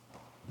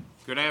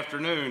Good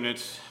afternoon.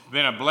 It's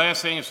been a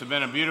blessing. It's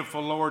been a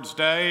beautiful Lord's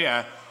Day.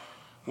 I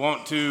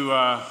want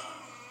to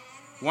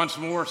once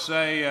more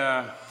say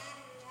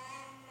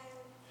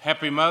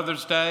Happy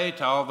Mother's Day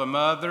to all the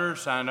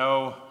mothers. I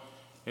know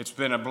it's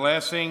been a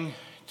blessing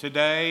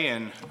today,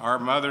 and our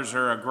mothers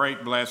are a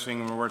great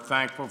blessing, and we're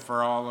thankful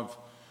for all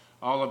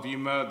of you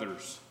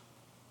mothers.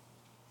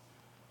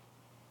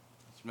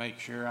 Let's make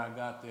sure I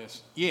got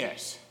this.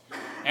 Yes.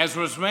 As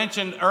was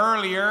mentioned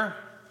earlier,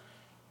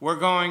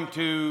 we're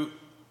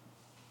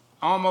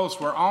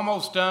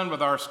almost done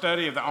with our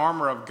study of the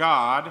armor of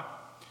God,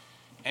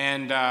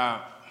 and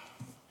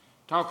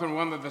talking to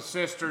one of the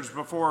sisters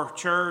before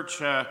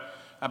church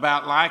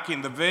about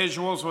liking the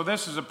visuals. Well,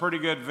 this is a pretty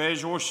good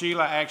visual.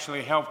 Sheila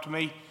actually helped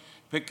me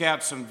pick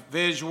out some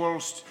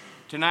visuals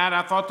tonight.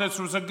 I thought this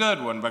was a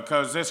good one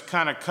because this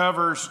kind of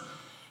covers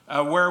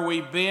where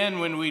we've been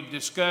when we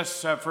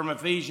discussed from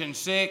Ephesians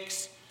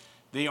 6,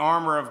 the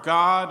armor of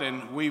God,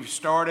 and we've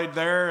started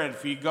there. And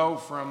if you go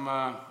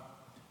from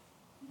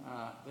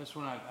this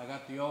one, I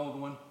got the old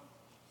one.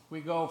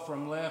 We go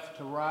from left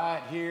to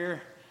right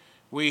here.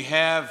 We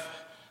have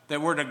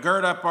that we're to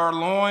gird up our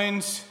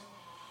loins.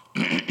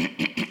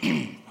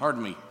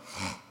 Pardon me.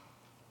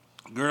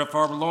 Gird up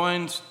our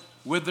loins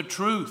with the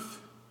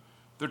truth.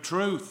 The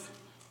truth.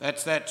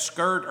 That's that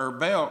skirt or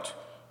belt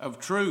of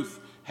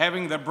truth.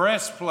 Having the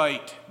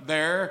breastplate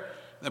there,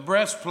 the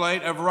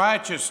breastplate of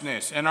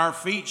righteousness, and our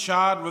feet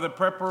shod with the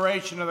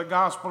preparation of the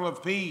gospel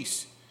of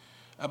peace.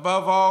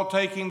 Above all,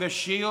 taking the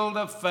shield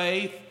of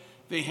faith,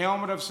 the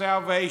helmet of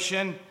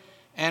salvation,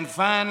 and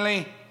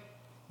finally,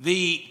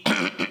 the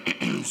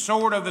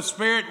sword of the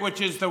Spirit, which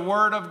is the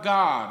word of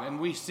God. And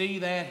we see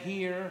that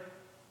here.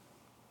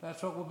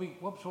 That's what will be.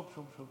 Whoops. Hit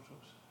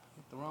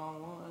the wrong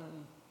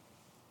one.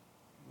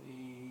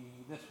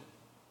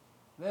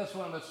 This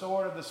one, the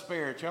sword of the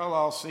Spirit. Y'all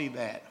all see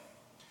that.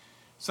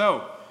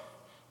 So,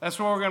 that's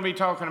what we're going to be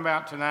talking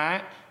about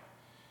tonight.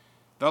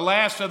 The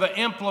last of the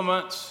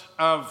implements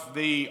of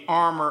the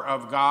armor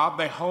of God,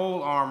 the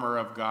whole armor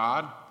of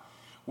God.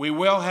 We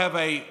will have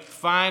a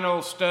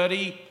final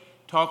study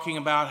talking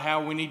about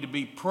how we need to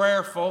be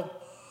prayerful.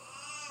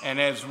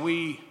 And as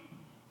we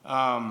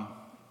talk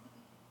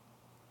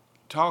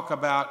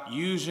about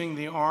using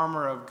the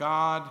armor of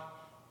God,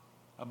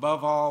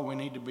 above all, we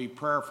need to be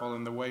prayerful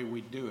in the way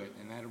we do it.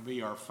 And that'll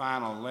be our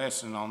final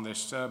lesson on this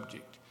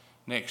subject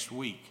next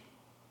week.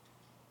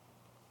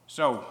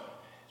 So,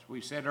 we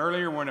said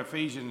earlier, we're in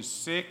Ephesians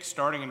 6,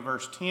 starting in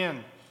verse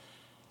 10.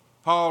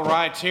 Paul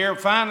writes here,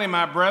 "Finally,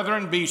 my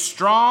brethren, be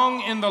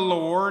strong in the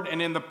Lord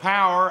and in the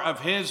power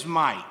of his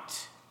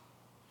might.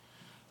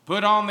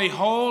 Put on the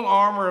whole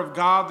armor of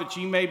God that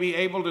ye may be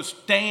able to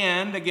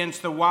stand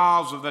against the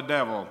wiles of the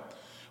devil.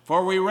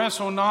 For we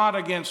wrestle not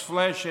against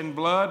flesh and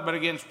blood, but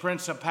against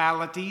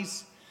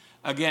principalities,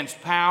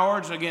 against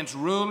powers, against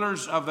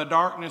rulers of the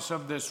darkness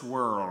of this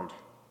world,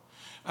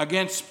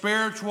 against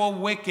spiritual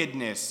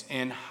wickedness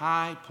in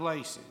high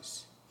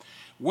places.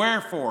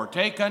 Wherefore,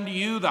 take unto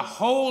you the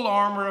whole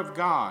armor of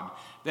God,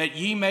 that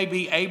ye may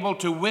be able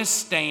to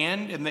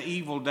withstand in the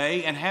evil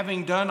day, and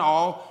having done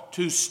all,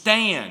 to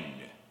stand."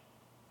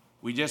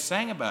 We just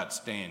sang about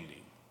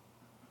standing.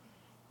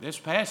 This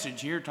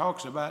passage here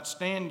talks about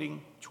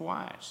standing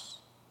twice.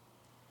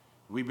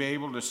 We be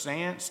able to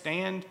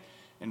stand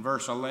in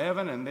verse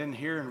 11, and then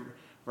here in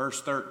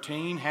verse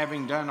 13,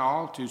 having done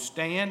all to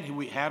stand.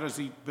 How does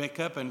he pick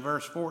up in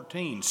verse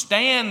 14?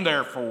 "Stand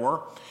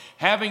therefore,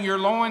 having your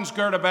loins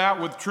girt about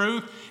with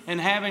truth, and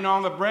having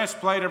on the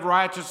breastplate of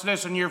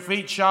righteousness, and your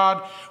feet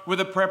shod with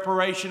the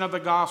preparation of the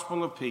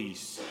gospel of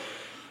peace.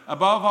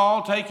 Above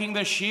all, taking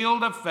the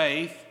shield of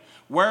faith,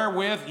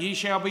 wherewith ye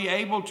shall be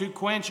able to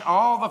quench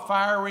all the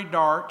fiery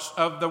darts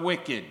of the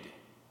wicked.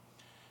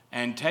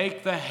 And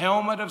take the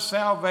helmet of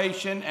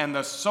salvation and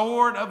the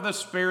sword of the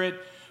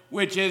Spirit,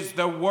 which is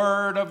the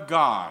word of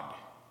God,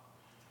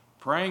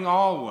 praying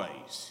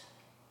always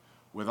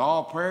with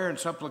all prayer and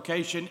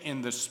supplication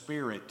in the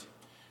Spirit,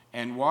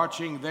 and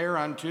watching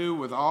thereunto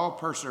with all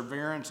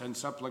perseverance and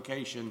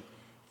supplication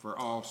for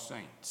all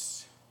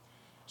saints."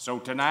 So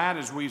tonight,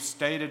 as we've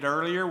stated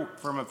earlier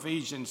from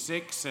Ephesians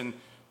 6 and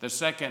the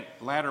second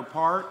latter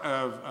part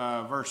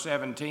of verse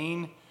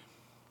 17,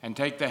 "And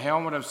take the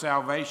helmet of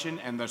salvation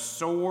and the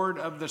sword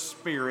of the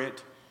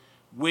Spirit,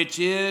 which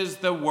is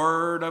the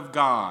word of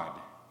God."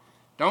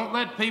 Don't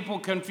let people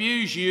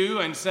confuse you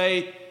and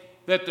say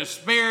that the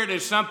Spirit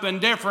is something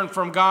different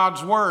from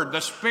God's Word.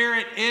 The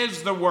Spirit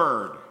is the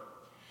Word.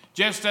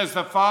 Just as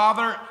the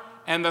Father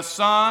and the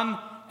Son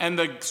and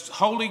the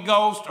Holy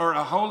Ghost or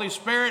a Holy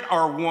Spirit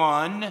are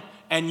one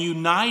and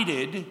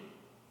united,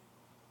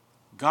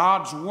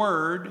 God's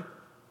Word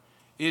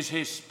is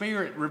His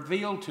Spirit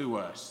revealed to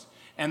us.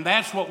 And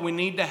that's what we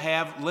need to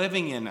have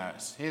living in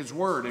us, His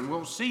Word. And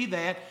we'll see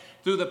that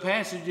through the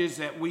passages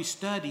that we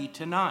study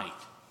tonight.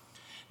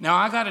 Now,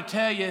 I got to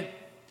tell you,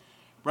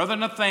 Brother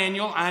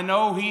Nathaniel, I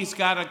know he's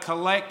got a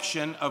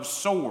collection of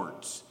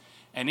swords.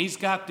 And he's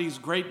got these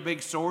great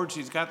big swords.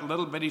 He's got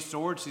little bitty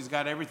swords. He's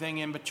got everything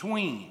in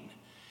between.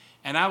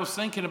 And I was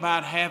thinking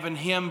about having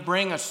him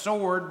bring a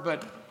sword,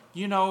 but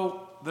You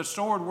know, the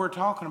sword we're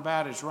talking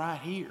about is right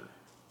here.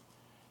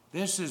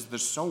 This is the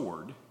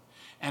sword.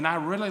 And I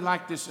really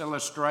like this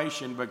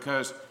illustration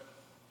because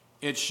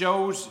it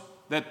shows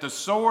that the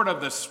sword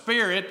of the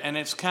Spirit, and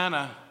it's kind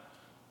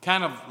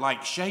of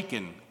like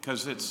shaking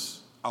because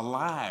it's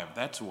alive.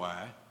 That's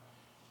why.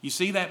 You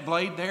see that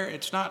blade there?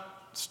 It's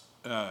not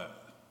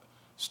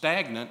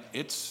stagnant.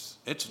 It's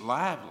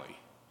lively.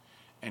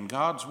 And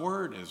God's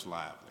word is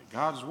lively.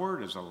 God's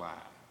word is alive.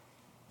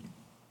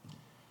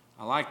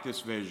 I like this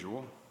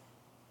visual.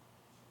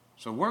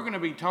 So we're going to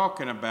be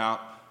talking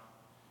about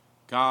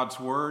God's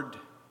word,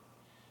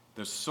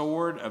 the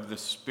sword of the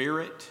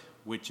Spirit,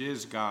 which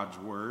is God's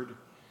word.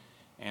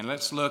 And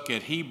let's look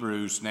at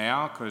Hebrews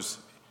now, because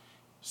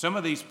some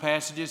of these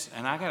passages,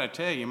 and I got to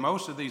tell you,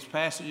 most of these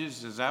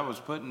passages, as I was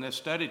putting this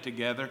study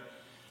together,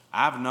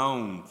 I've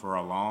known for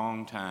a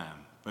long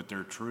time, but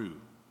they're true.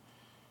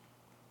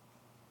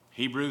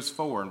 Hebrews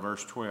 4 and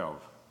verse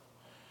 12.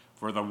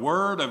 For the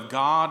word of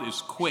God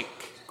is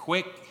quick.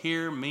 Quick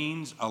here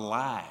means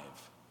alive.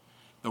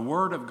 The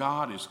word of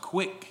God is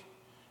quick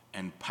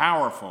and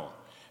powerful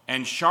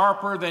and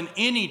sharper than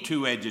any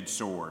two-edged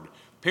sword,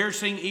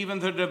 piercing even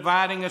the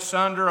dividing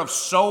asunder of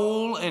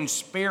soul and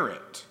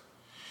spirit,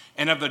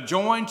 and of the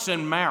joints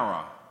and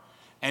marrow,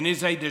 and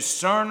is a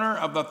discerner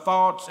of the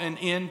thoughts and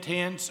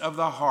intents of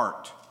the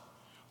heart.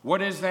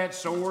 What is that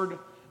sword?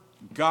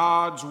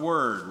 God's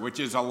word, which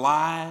is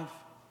alive,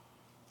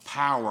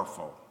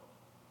 powerful,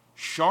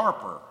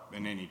 sharper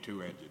than any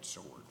two-edged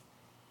sword.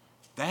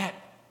 That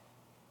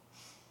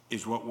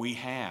is what we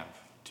have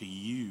to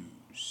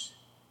use.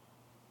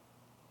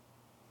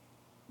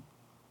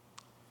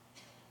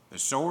 The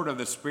sword of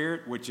the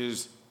Spirit, which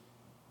is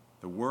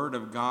the Word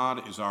of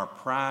God, is our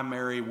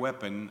primary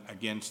weapon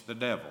against the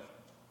devil.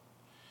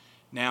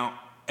 Now,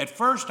 at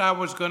first I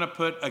was going to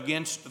put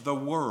against the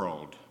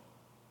world.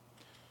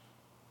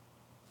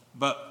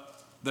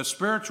 But the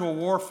spiritual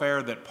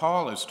warfare that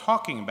Paul is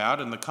talking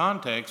about in the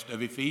context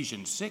of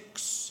Ephesians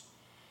 6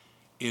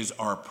 is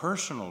our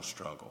personal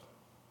struggle.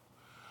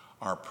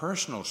 Our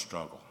personal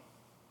struggle.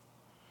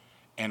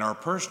 And our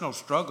personal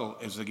struggle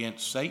is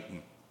against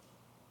Satan.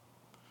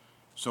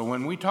 So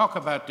when we talk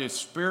about this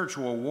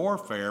spiritual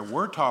warfare,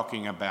 we're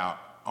talking about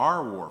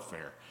our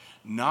warfare,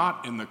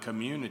 not in the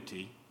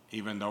community,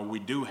 even though we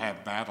do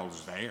have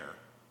battles there.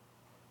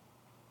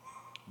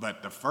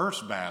 But the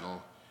first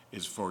battle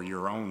is for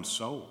your own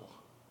soul.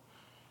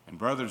 And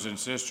brothers and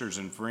sisters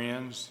and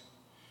friends,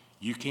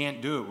 you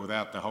can't do it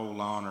without the whole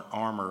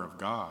armor of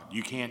God.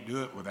 You can't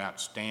do it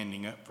without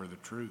standing up for the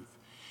truth.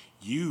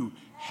 You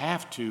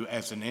have to,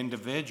 as an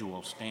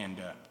individual, stand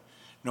up.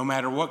 No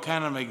matter what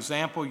kind of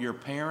example your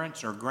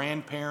parents or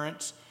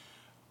grandparents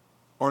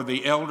or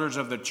the elders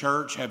of the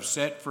church have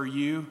set for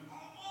you,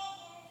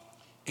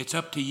 it's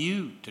up to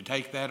you to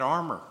take that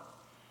armor.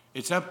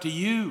 It's up to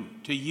you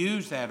to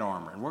use that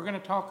armor. And we're going to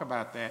talk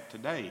about that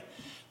today.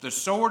 The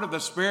sword of the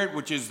Spirit,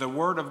 which is the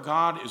Word of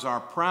God, is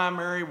our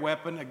primary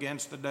weapon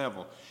against the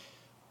devil.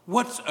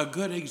 What's a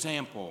good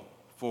example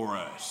for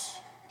us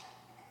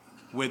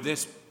with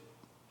this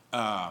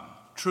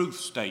truth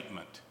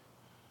statement?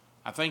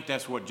 I think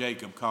that's what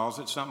Jacob calls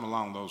it, something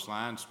along those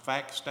lines.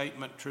 Fact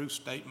statement, truth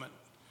statement.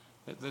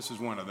 This is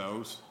one of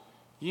those.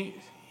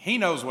 He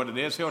knows what it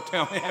is. He'll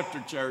tell me after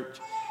church.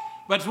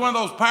 But it's one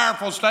of those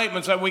powerful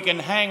statements that we can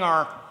hang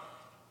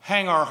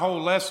our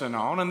whole lesson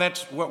on, and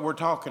that's what we're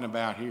talking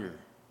about here.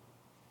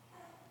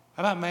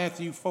 How about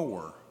Matthew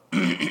 4?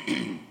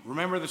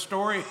 Remember the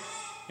story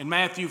in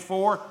Matthew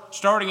 4,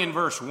 starting in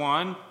verse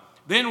 1?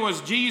 Then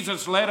was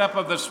Jesus led up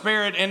of the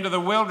Spirit into the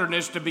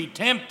wilderness to be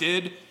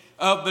tempted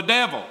of the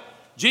devil.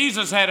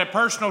 Jesus had a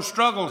personal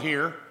struggle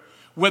here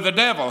with the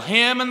devil,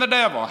 him and the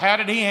devil. How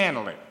did he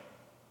handle it?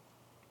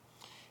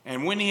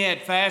 And when he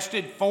had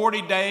fasted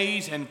 40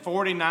 days and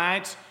 40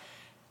 nights,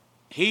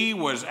 he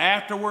was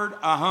afterward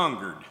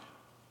a-hungered.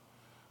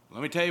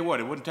 Let me tell you what,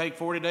 it wouldn't take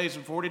 40 days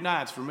and 40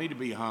 nights for me to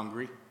be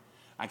hungry.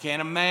 I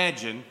can't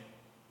imagine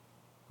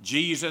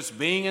Jesus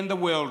being in the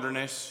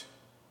wilderness,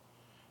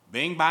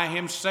 being by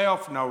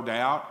himself, no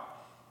doubt,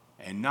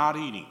 and not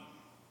eating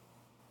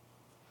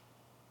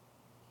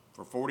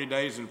for 40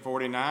 days and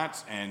 40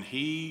 nights, and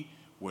he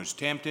was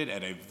tempted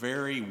at a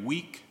very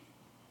weak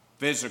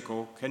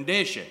physical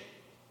condition.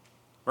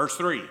 Verse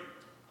 3,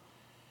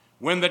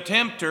 when the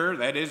tempter,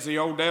 that is the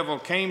old devil,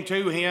 came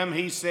to him,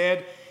 he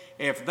said,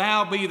 if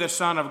thou be the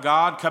Son of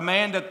God,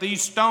 command that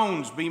these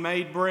stones be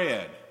made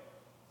bread.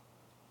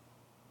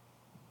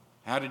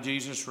 How did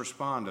Jesus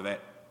respond to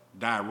that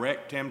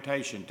direct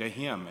temptation to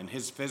him and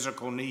his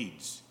physical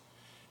needs,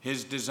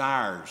 his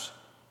desires,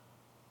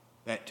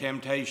 that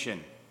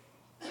temptation?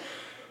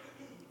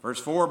 Verse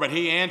 4, but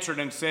he answered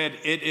and said,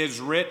 it is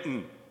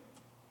written,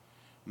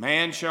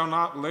 man shall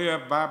not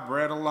live by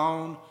bread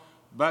alone,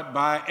 but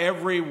by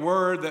every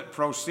word that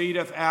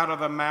proceedeth out of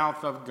the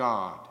mouth of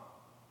God.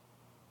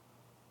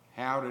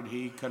 How did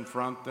he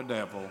confront the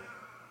devil?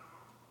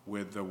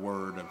 With the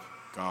word of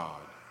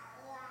God.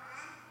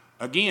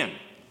 Again,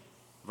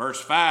 verse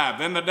 5,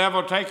 then the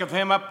devil taketh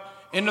him up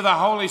into the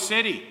holy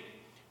city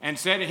and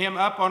set him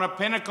up on a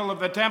pinnacle of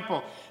the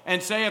temple,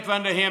 and saith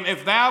unto him,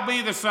 If thou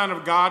be the Son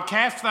of God,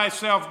 cast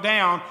thyself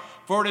down,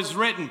 for it is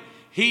written,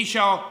 He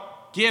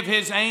shall give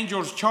his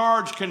angels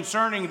charge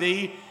concerning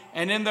thee,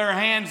 and in their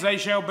hands they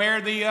shall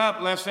bear thee up,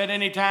 lest at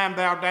any time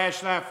thou dash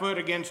thy foot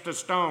against a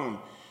stone.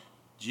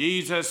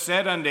 Jesus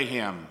said unto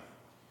him,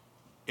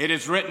 It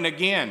is written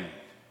again,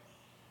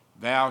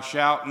 Thou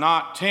shalt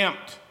not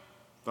tempt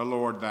the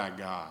Lord thy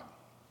God.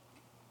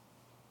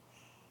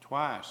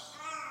 Twice,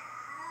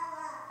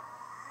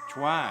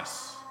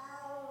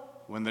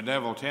 when the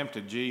devil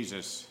tempted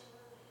Jesus,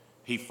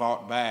 he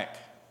fought back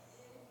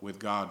with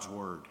God's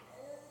word.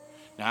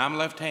 Now, I'm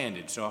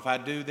left-handed, so if I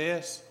do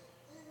this,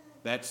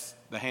 that's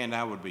the hand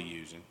I would be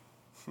using.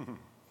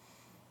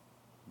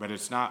 But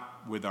it's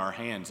not with our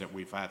hands that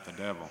we fight the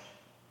devil.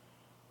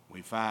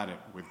 We fight it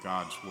with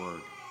God's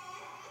word.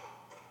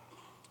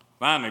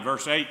 Finally,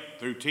 verse 8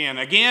 through 10.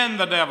 Again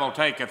the devil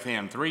taketh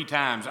him 3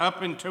 times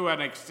up into an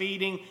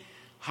exceeding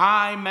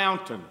high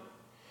mountain,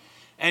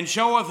 and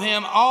showeth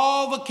him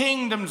all the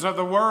kingdoms of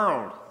the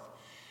world,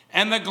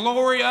 and the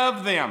glory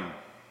of them.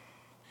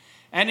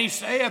 And he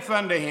saith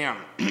unto him,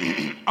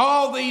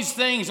 All these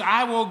things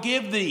I will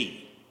give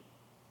thee.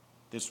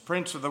 This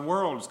prince of the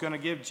world is going to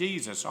give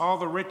Jesus all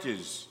the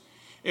riches,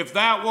 if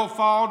thou wilt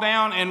fall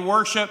down and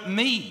worship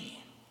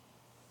me.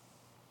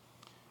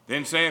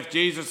 Then saith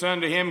Jesus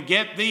unto him,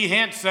 Get thee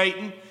hence,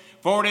 Satan,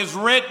 for it is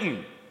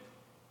written,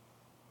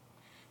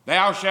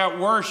 Thou shalt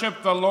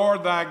worship the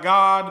Lord thy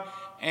God,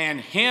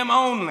 and him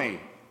only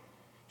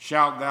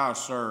shalt thou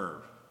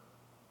serve.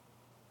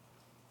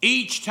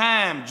 Each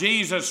time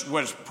Jesus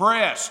was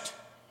pressed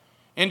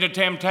into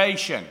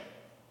temptation,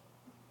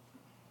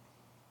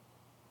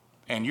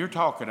 and you're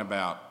talking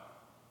about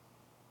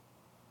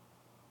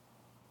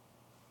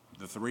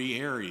the 3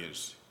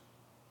 areas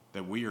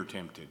that we are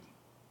tempted: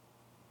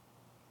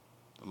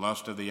 the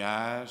lust of the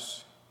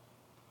eyes,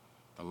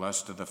 the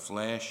lust of the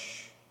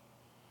flesh,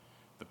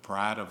 the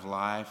pride of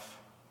life.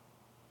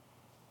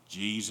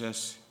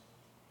 Jesus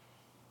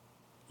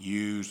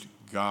used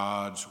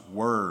God's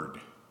word.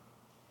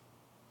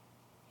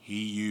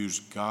 He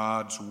used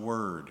God's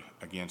word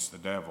against the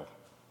devil.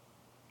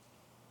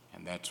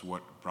 And that's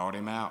what brought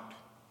him out.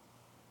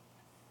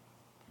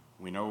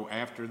 We know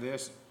after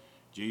this,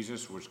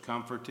 Jesus was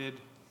comforted.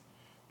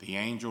 The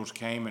angels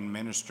came and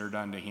ministered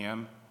unto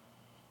him.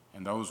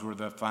 And those were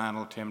the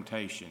final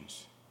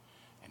temptations.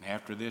 And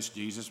after this,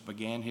 Jesus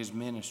began his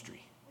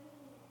ministry.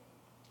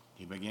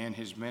 He began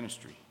his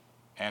ministry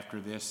after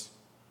this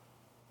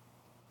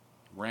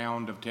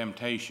round of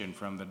temptation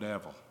from the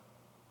devil.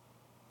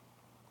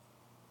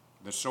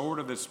 The sword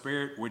of the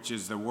Spirit, which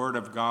is the word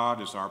of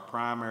God, is our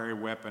primary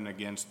weapon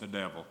against the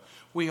devil.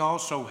 We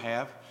also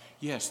have,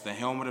 yes, the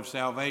helmet of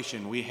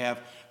salvation. We have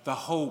the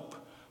hope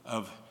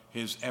of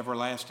his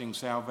everlasting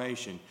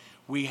salvation.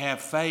 We have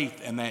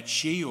faith and that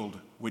shield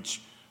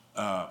which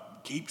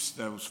keeps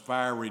those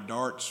fiery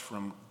darts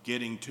from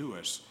getting to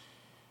us.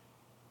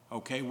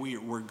 Okay,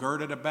 we're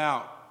girded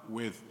about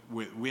with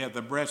we have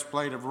the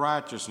breastplate of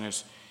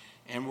righteousness,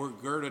 and we're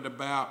girded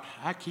about,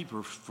 I keep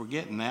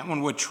forgetting that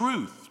one, with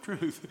truth.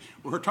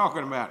 We're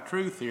talking about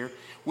truth here.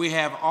 We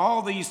have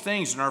all these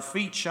things, and our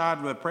feet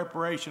shod with the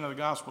preparation of the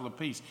gospel of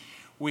peace.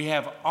 We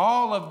have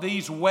all of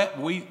these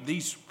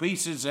these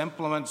pieces,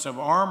 implements of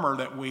armor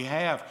that we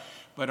have,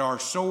 but our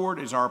sword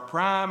is our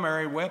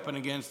primary weapon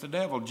against the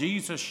devil.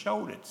 Jesus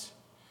showed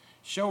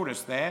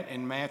us that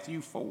in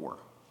Matthew 4.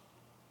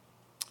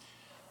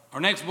 Our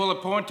next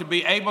bullet point: to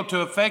be able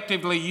to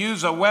effectively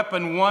use a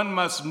weapon, one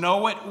must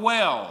know it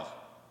well.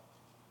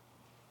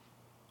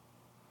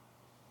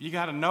 You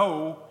got to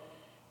know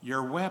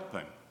your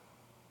weapon.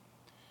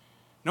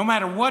 No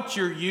matter what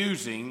you're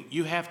using,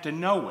 you have to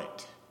know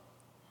it.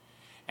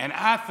 And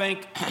I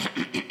think,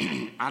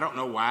 I don't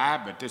know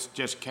why, but this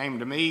just came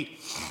to me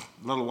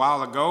a little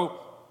while ago,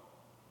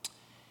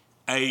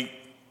 a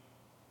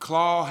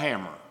claw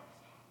hammer.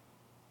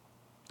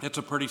 It's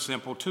a pretty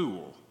simple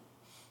tool.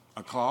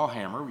 A claw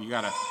hammer. You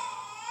got a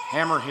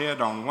hammer head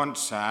on one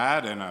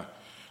side and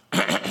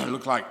it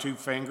looks like 2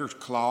 fingers,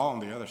 claw on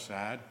the other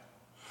side.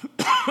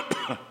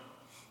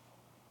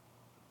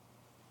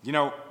 You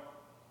know,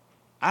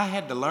 I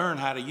had to learn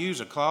how to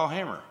use a claw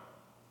hammer.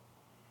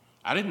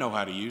 I didn't know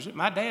how to use it.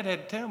 My dad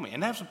had to tell me.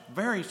 And that's a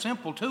very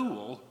simple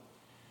tool,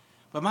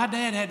 but my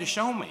dad had to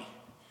show me.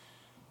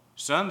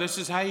 Son, this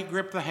is how you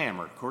grip the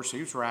hammer. Of course, he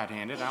was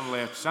right-handed. I'm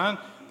left. Son,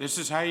 this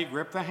is how you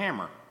grip the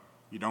hammer.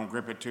 You don't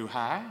grip it too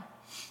high.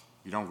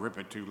 You don't grip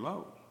it too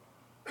low.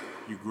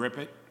 You grip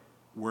it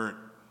where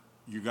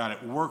you got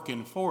it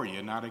working for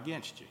you, not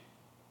against you.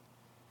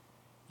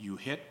 You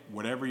hit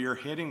whatever you're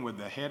hitting with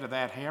the head of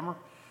that hammer,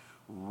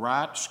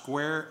 right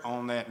square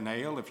on that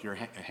nail. If you're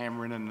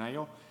hammering a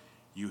nail,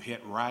 you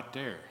hit right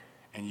there.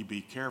 And you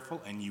be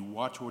careful and you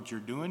watch what you're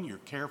doing. You're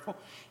careful,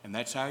 and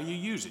that's how you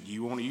use it.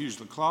 You want to use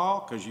the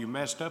claw because you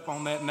messed up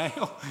on that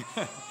nail,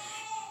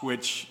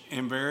 which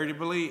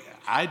invariably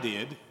I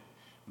did.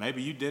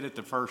 Maybe you did it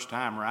the first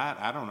time, right?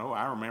 I don't know.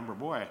 I remember,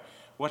 boy,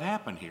 what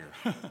happened here?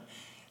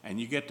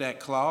 And you get that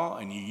claw,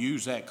 and you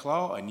use that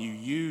claw, and you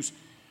use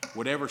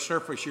whatever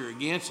surface you're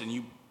against, and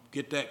you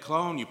get that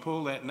claw and you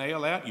pull that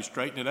nail out, you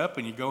straighten it up,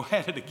 and you go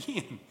at it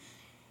again.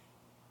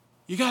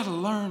 You got to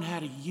learn how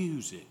to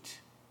use it.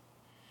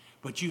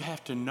 But you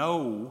have to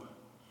know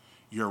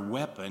your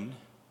weapon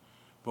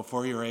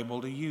before you're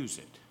able to use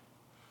it.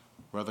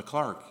 Brother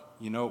Clark,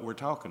 you know what we're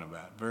talking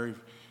about, very,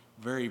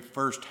 very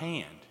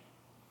firsthand.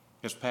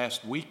 This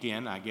past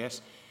weekend, I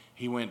guess,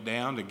 he went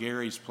down to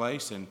Gary's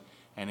place and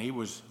he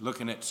was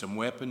looking at some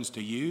weapons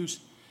to use.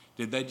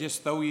 Did they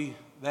just throw you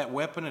that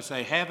weapon and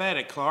say, have at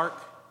it,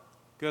 Clark,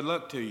 good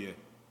luck to you?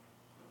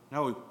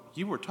 No,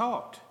 you were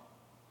taught.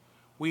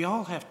 We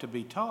all have to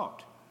be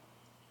taught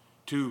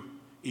to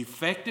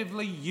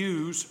effectively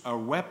use a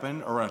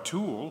weapon or a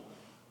tool.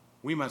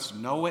 We must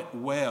know it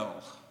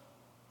well.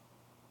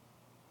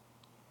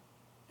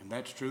 And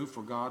that's true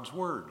for God's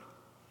word.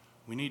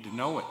 We need to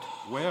know it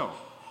well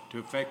to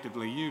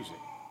effectively use it.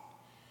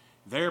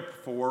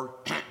 Therefore,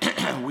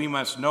 we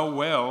must know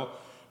well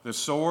the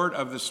sword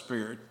of the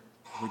Spirit,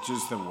 which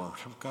is the word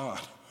of God.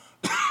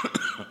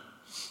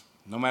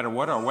 No matter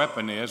what our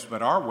weapon is,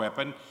 but our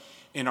weapon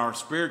in our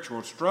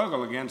spiritual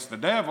struggle against the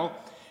devil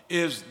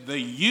is the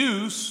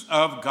use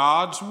of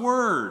God's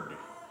word.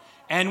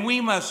 And we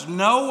must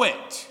know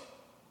it.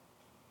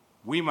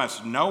 We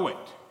must know it.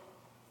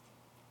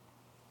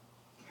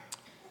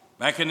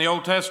 Back in the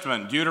Old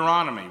Testament,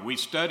 Deuteronomy, we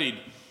studied,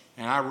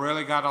 and I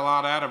really got a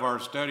lot out of our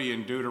study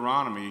in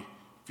Deuteronomy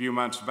a few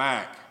months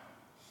back.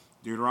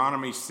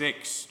 Deuteronomy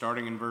 6,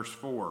 starting in verse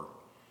 4.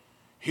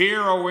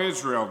 Hear, O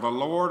Israel, the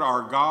Lord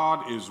our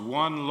God is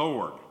one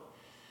Lord.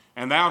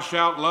 And thou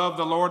shalt love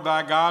the Lord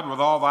thy God with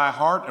all thy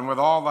heart and with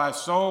all thy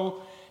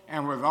soul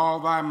and with all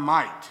thy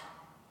might.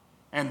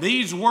 And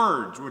these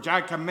words which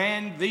I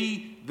command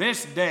thee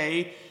this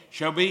day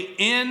shall be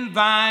in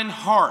thine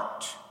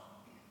heart,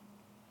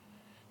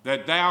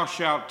 that thou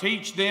shalt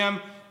teach them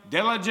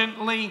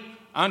diligently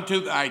unto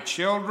thy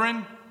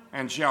children,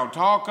 and shalt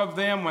talk of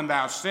them when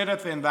thou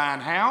sittest in thine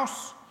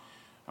house,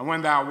 and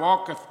when thou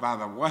walkest by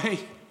the way,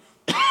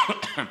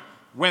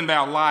 when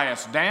thou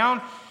liest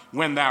down,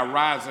 when thou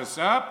risest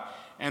up,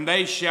 and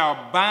they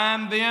shall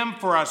bind them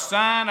for a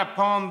sign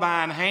upon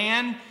thine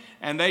hand,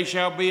 and they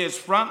shall be as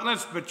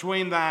frontlets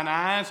between thine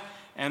eyes,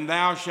 and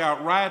thou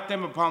shalt write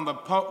them upon the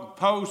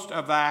post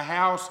of thy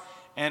house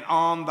and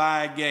on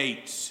thy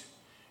gates.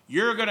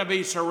 You're going to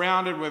be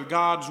surrounded with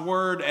God's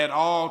word at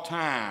all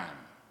time.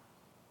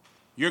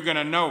 You're going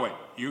to know it.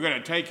 You're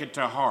going to take it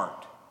to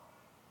heart.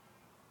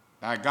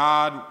 Thy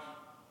God,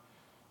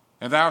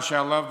 and thou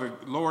shalt love the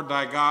Lord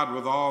thy God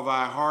with all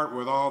thy heart,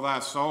 with all thy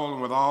soul,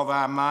 and with all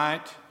thy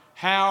might.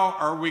 How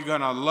are we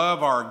going to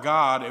love our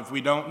God if we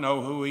don't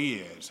know who he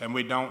is and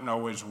we don't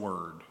know his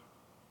word?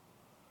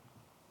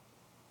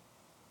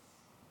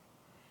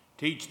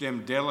 Teach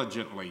them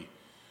diligently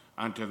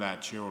unto thy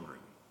children.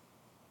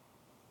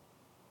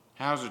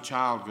 How's a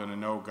child going to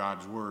know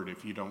God's word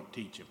if you don't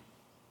teach him?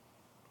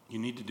 You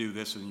need to do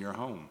this in your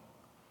home.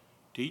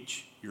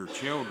 Teach your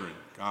children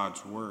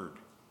God's word.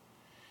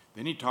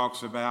 Then he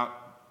talks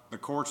about the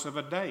course of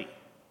a day.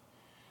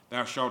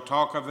 Thou shalt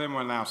talk of them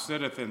when thou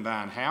sittest in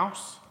thine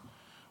house,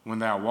 when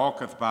thou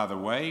walkest by the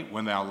way,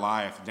 when thou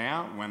liest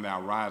down, when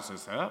thou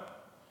risest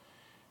up.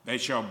 They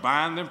shall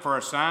bind them for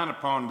a sign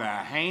upon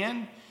thy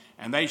hand,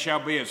 and they shall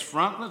be as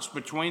frontlets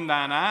between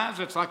thine eyes.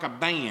 It's like a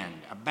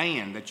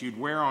band that you'd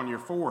wear on your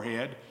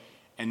forehead,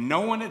 and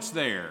knowing it's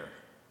there.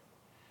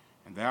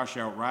 And thou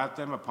shalt write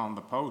them upon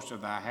the post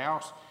of thy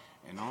house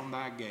and on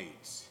thy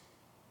gates.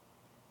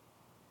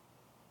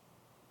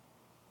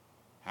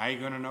 How are you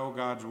going to know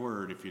God's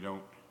word if you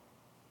don't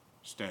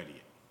study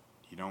it?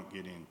 You don't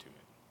get into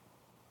it.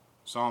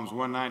 Psalms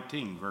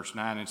 119, verse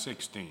 9 and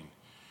 16.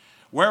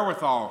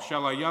 Wherewithal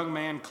shall a young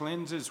man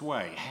cleanse his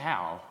way?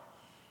 How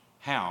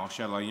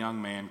shall a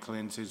young man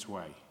cleanse his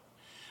way?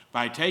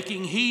 By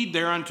taking heed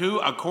thereunto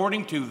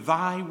according to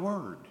thy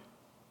word.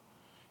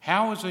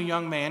 How is a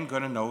young man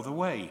going to know the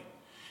way?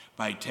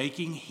 By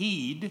taking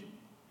heed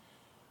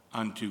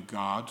unto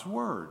God's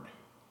word.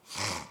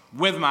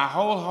 With my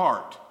whole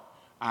heart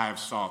I have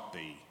sought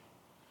thee.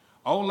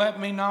 Oh, let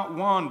me not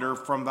wander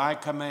from thy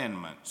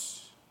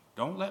commandments.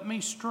 Don't let me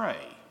stray.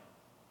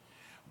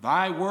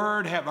 Thy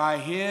word have I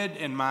hid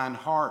in mine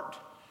heart,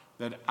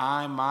 that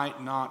I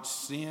might not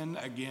sin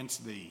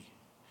against thee.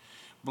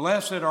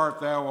 Blessed art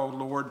thou, O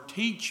Lord.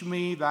 Teach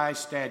me thy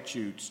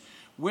statutes.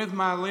 With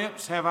my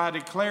lips have I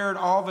declared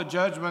all the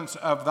judgments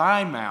of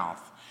thy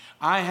mouth.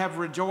 I have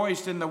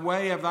rejoiced in the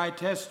way of thy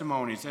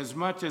testimonies, as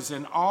much as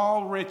in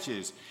all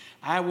riches.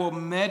 I will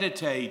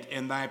meditate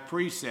in thy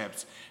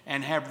precepts,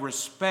 and have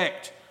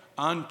respect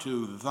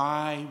unto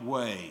thy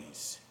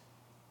ways.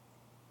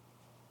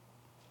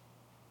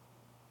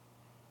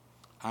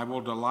 I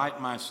will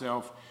delight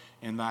myself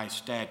in thy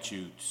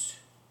statutes,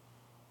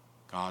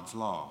 God's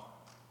law.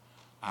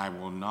 I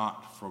will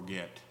not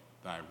forget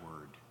thy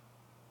word.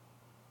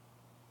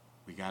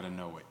 We got to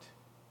know it.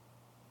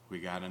 We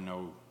got to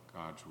know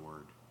God's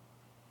word.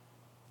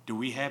 Do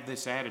we have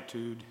this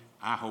attitude?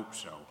 I hope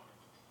so.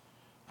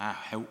 I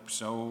hope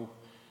so.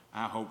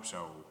 I hope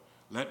so.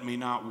 Let me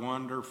not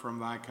wander from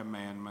thy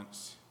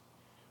commandments.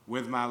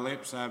 With my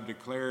lips I've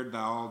declared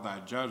all thy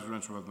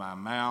judgments with my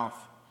mouth.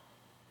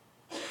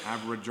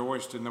 I've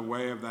rejoiced in the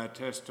way of thy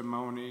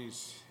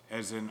testimonies,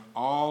 as in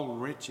all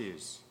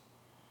riches.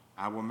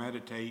 I will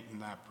meditate in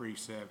thy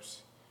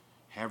precepts,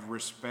 have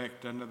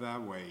respect unto thy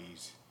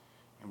ways,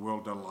 and will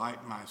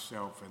delight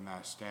myself in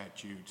thy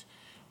statutes.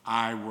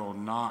 I will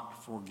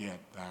not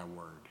forget thy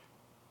word.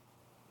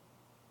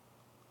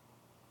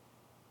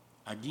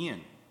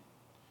 Again,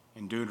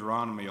 in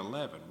Deuteronomy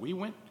 11, we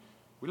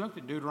looked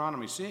at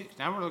Deuteronomy 6.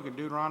 Now we're looking at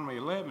Deuteronomy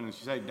 11, and you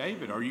say,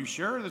 David, are you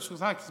sure this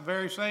is like the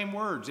very same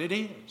words? It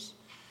is.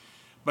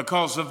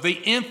 Because of the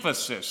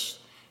emphasis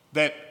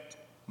that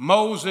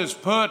Moses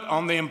put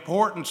on the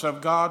importance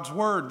of God's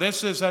word.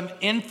 This is an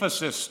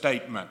emphasis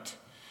statement.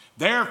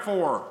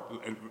 Therefore,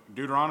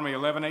 Deuteronomy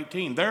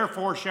 11:18,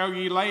 therefore shall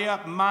ye lay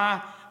up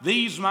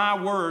these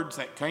my words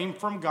that came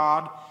from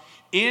God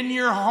in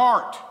your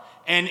heart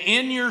and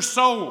in your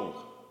soul.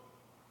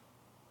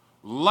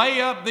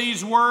 Lay up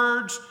these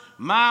words,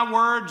 my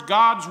words,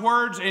 God's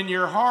words, in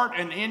your heart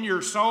and in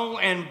your soul,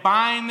 and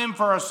bind them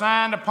for a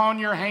sign upon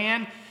your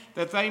hand,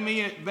 that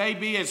they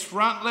be as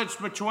frontlets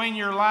between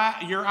your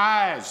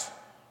eyes,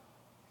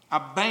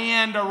 a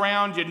band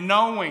around you,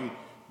 knowing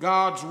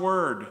God's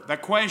word. The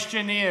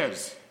question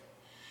is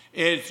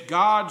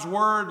God's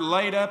word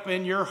laid up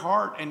in your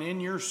heart and in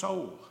your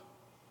soul?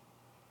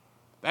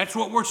 That's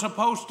what we're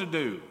supposed to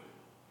do.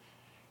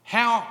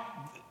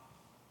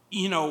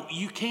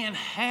 You can't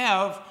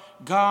have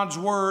God's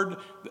word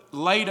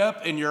laid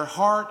up in your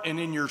heart and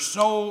in your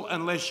soul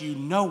unless you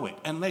know it,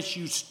 unless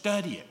you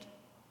study it.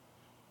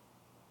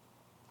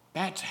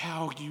 That's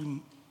how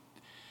you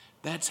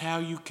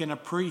can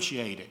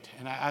appreciate it.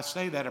 And I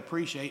say that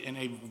appreciate in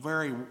a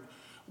very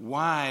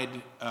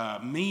wide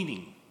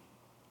meaning.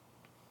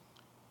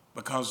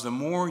 Because the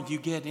more you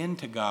get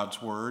into God's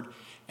word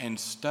and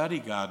study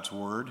God's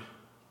word,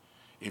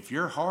 if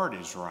your heart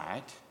is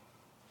right,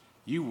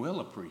 you will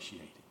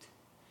appreciate it.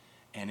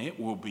 And it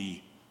will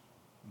be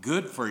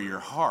good for your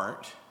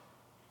heart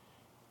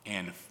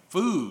and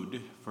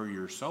food for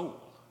your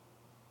soul.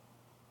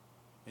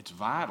 It's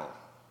vital.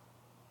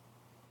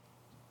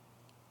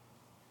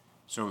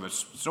 So the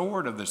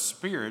sword of the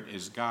Spirit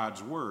is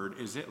God's word.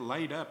 Is it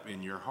laid up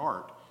in your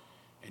heart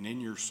and in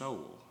your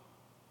soul?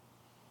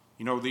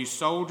 You know, these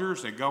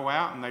soldiers that go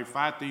out and they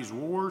fight these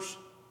wars,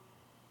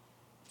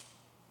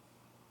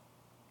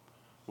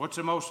 what's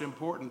the most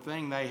important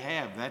thing they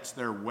have? That's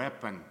their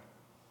weapon.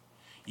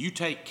 You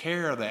take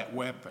care of that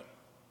weapon.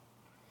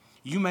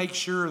 You make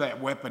sure that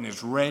weapon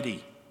is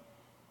ready,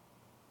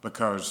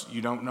 because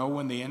you don't know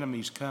when the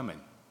enemy's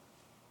coming.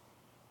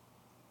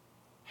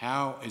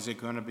 How is it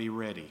going to be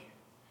ready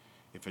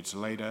if it's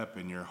laid up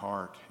in your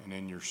heart and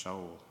in your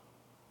soul?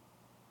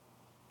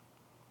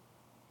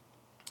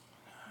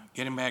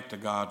 Getting back to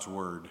God's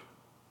word.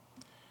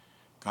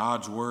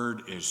 God's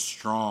word is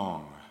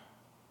strong.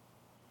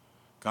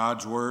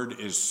 God's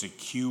word is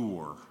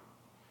secure.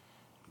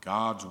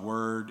 God's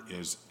word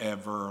is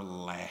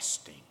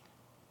everlasting.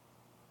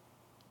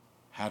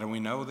 How do we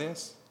know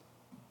this?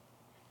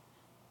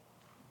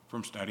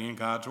 From studying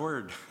God's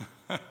word.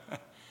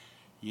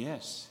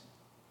 Yes.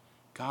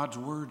 God's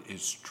word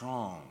is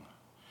strong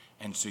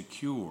and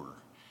secure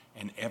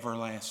and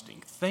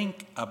everlasting.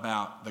 Think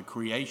about the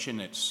creation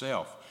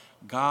itself.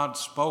 God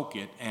spoke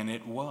it and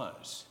it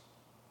was.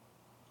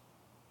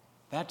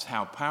 That's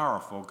how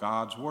powerful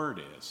God's word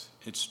is.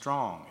 It's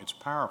strong, it's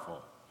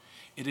powerful.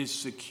 It is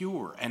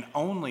secure, and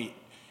only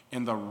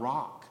in the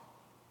rock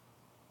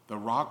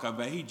of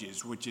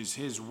ages, which is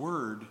his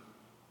word,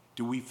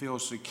 do we feel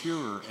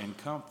secure and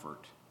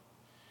comfort.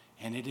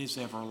 And it is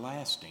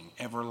everlasting,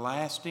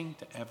 everlasting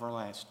to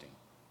everlasting.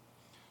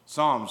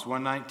 Psalms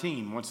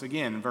 119, once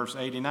again, verse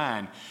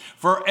 89.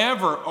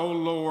 Forever, O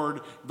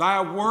Lord,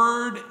 thy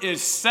word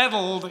is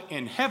settled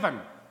in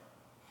heaven.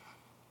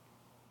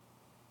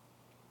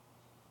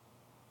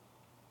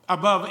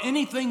 Above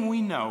anything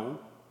we know,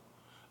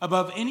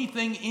 above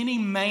anything any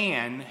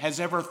man has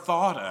ever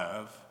thought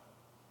of,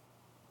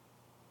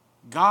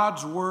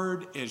 God's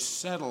word is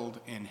settled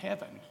in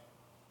heaven.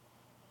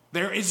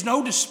 There is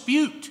no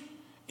dispute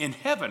in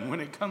heaven when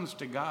it comes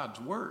to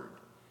God's word.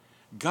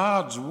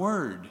 God's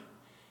word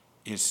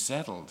is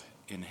settled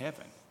in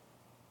heaven.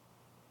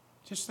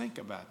 Just think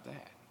about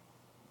that.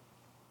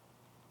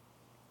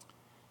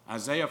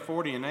 Isaiah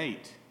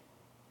 40:8.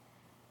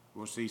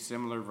 We'll see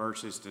similar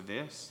verses to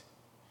this.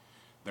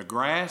 The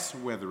grass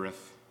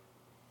withereth,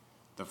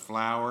 the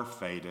flower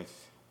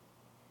fadeth,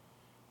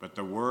 but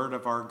the word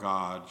of our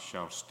God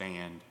shall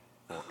stand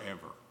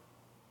forever.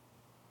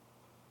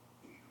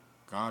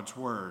 God's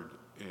word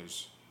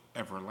is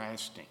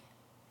everlasting.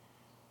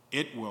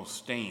 It will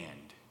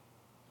stand.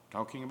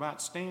 Talking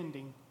about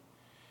standing,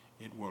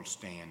 it will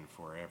stand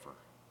forever.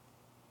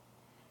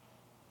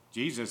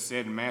 Jesus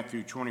said in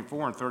Matthew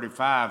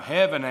 24:35,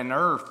 heaven and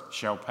earth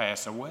shall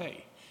pass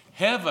away.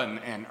 Heaven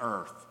and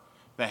earth,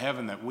 the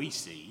heaven that we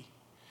see,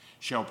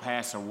 shall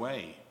pass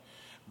away,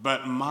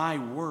 but my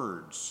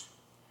words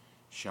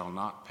shall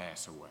not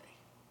pass away.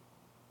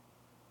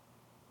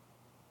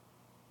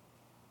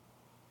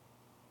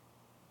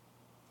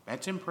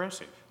 That's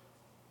impressive.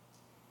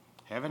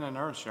 Heaven and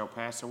earth shall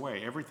pass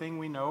away. Everything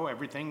we know,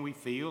 everything we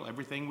feel,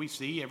 everything we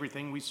see,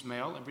 everything we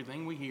smell,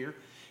 everything we hear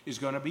is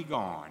going to be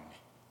gone.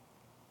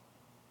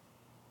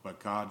 But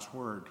God's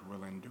word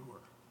will endure.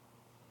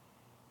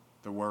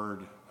 The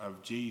word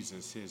of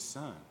Jesus, his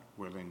Son,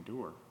 will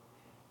endure.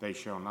 They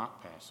shall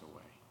not pass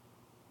away.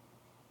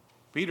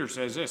 Peter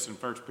says this in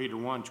 1 Peter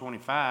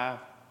 1:25,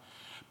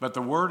 but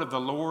the word of the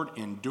Lord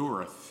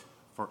endureth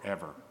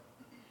forever.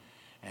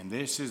 And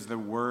this is the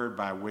word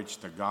by which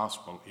the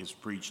gospel is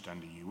preached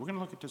unto you. We're going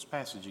to look at this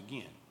passage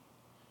again,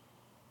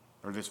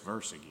 or this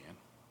verse again.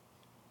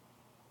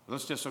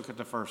 Let's just look at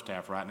the first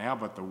half right now.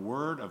 But the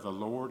word of the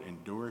Lord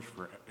endures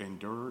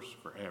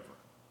forever.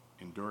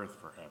 Endureth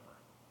forever.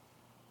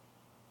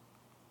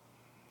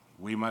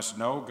 We must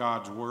know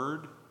God's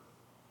word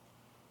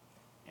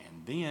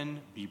and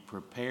then be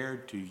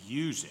prepared to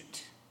use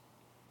it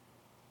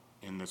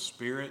in the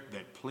spirit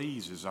that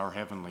pleases our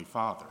Heavenly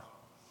Father.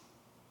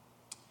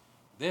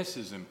 This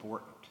is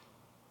important.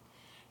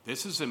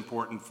 This is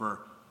important for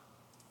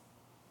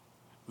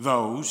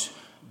those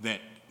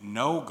that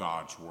know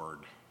God's word,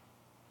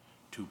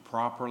 to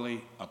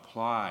properly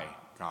apply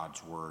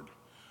God's word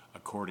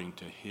according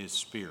to his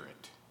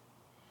spirit,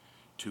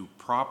 to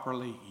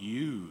properly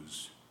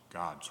use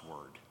God's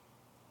word.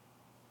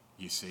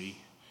 You see,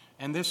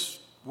 and this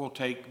will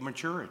take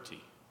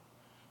maturity.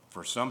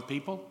 For some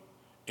people,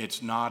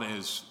 it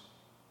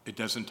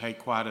doesn't take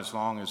quite as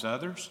long as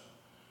others.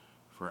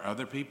 For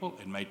other people,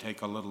 it may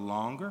take a little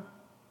longer.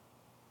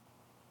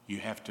 You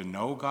have to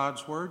know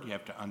God's word. You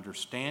have to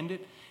understand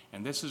it.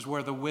 And this is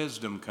where the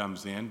wisdom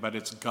comes in, but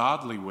it's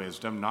godly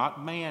wisdom,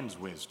 not man's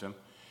wisdom,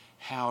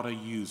 how to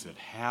use it,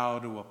 how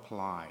to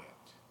apply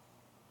it.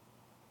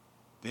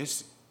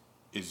 This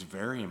is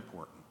very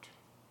important.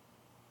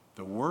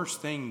 The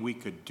worst thing we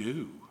could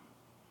do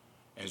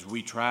as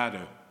we try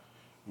to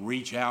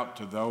reach out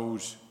to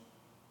those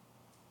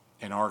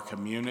in our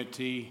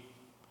community,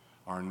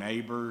 our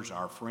neighbors,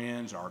 our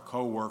friends, our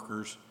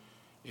co-workers,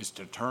 is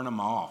to turn them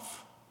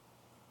off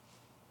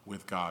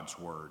with God's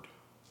word.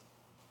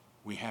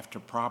 We have to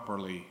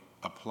properly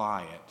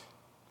apply it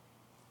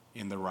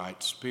in the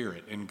right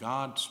spirit, in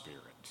God's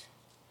spirit,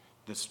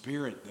 the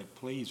spirit that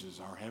pleases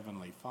our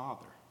Heavenly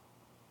Father.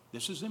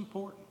 This is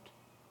important.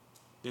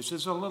 This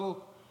is a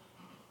little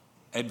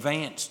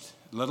advanced,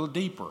 a little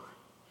deeper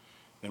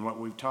than what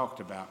we've talked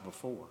about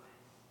before.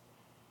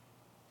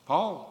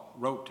 Paul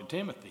wrote to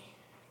Timothy,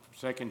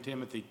 2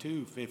 Timothy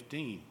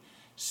 2:15,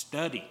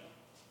 study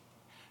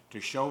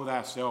to show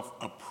thyself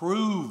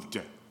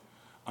approved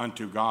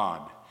unto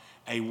God,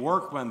 a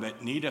workman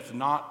that needeth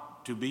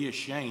not to be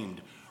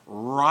ashamed,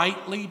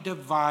 rightly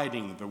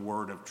dividing the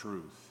word of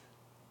truth.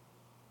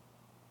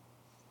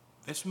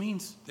 This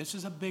means this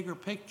is a bigger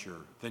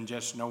picture than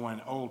just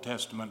knowing Old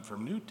Testament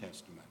from New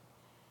Testament.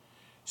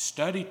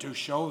 Study to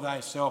show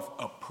thyself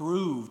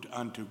approved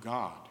unto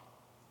God.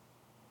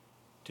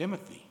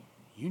 Timothy,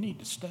 you need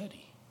to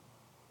study.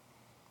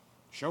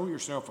 Show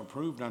yourself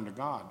approved unto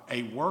God,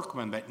 a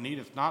workman that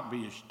needeth not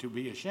to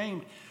be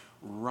ashamed,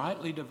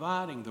 rightly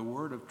dividing the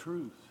word of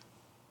truth.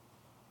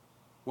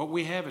 What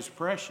we have is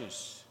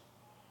precious.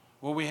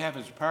 What we have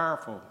is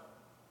powerful.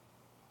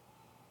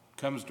 It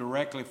comes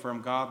directly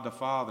from God the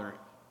Father,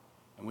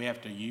 and we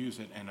have to use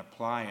it and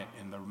apply it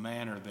in the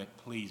manner that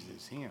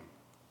pleases him.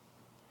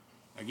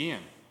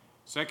 Again,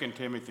 2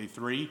 Timothy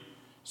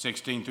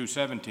 3:16 through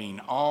 17,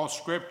 all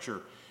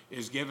scripture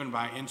is given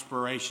by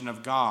inspiration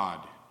of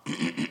God.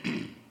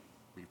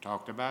 We've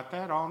talked about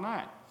that all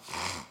night.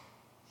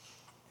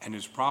 And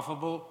is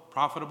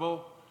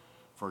profitable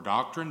for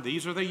doctrine.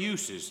 These are the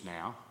uses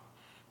now.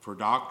 For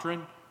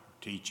doctrine,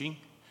 teaching,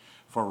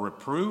 for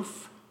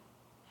reproof,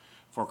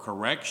 for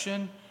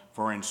correction,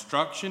 for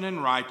instruction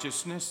in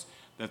righteousness,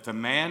 that the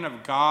man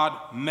of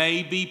God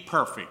may be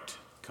perfect,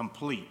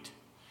 complete,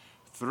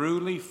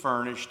 thoroughly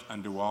furnished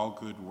unto all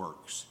good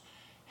works.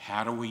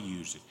 How do we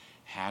use it?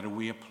 How do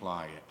we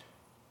apply it?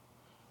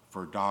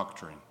 For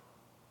doctrine,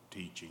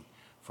 teaching,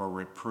 for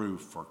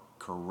reproof, for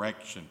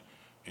correction,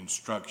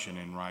 instruction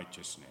in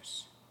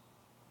righteousness.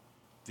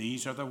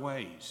 These are the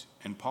ways.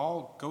 And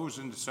Paul goes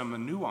into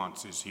some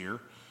nuances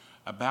here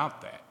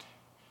about that.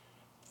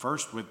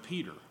 First with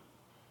Peter.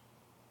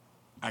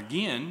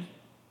 Again,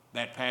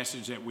 that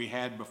passage that we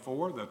had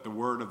before, that the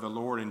word of the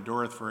Lord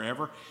endureth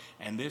forever,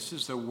 and this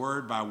is the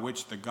word by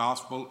which the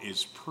gospel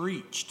is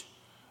preached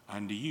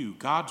unto you.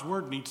 God's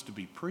word needs to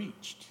be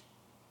preached.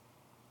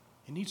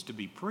 It needs to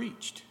be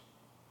preached.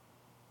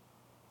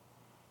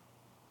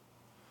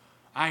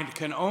 I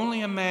can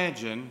only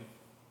imagine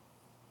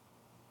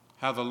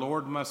how the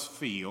Lord must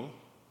feel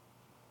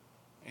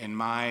in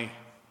my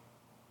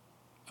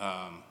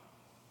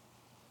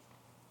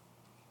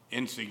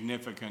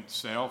insignificant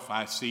self.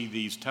 I see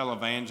these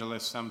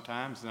televangelists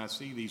sometimes, and I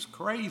see these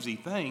crazy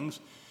things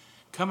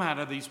come out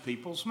of these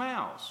people's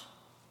mouths.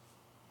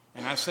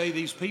 And I say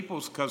these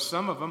people's because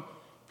some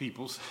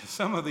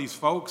of these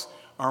folks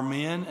are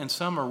men and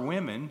some are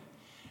women,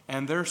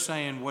 and they're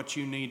saying what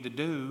you need to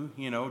do,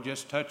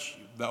 just touch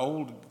the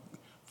old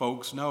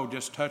folks know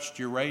just touched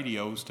your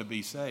radios to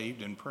be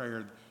saved and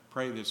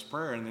pray this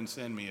prayer and then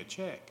send me a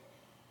check.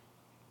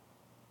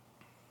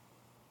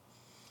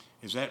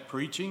 Is that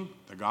preaching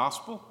the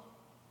gospel?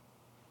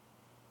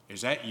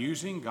 Is that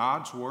using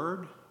God's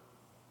word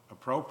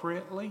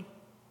appropriately?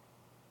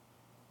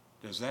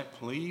 Does that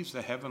please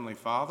the Heavenly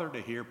Father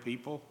to hear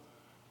people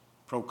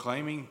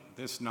proclaiming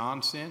this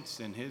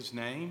nonsense in His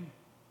name,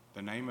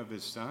 the name of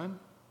His Son?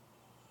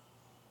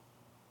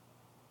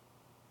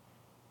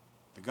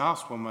 The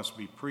gospel must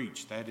be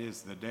preached. That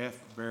is the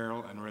death,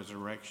 burial, and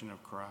resurrection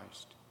of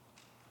Christ.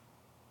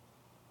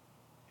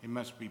 It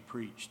must be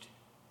preached.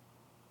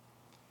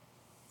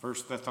 1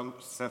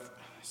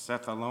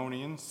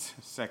 Thessalonians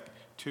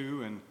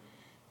 2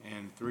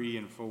 and 3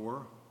 and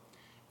 4.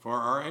 For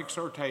our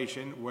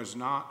exhortation was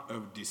not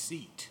of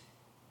deceit,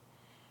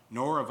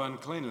 nor of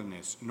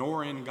uncleanness,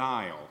 nor in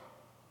guile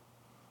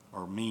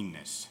or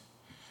meanness.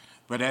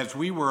 But as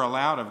we were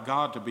allowed of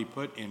God to be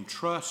put in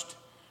trust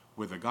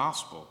with the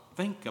gospel,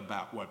 think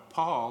about what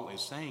Paul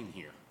is saying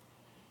here.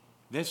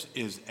 This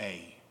is an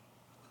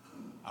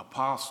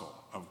apostle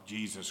of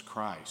Jesus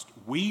Christ.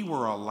 We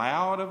were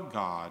allowed of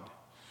God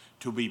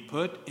to be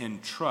put in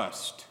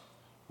trust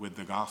with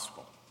the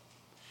gospel.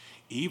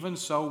 Even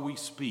so we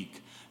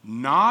speak,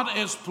 not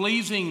as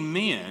pleasing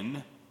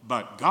men,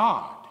 but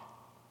God,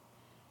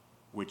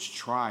 which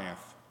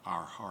trieth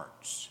our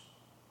hearts.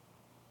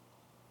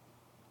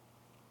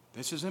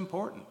 This is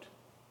important.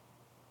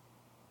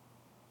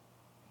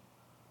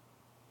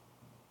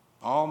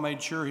 Paul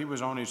made sure he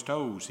was on his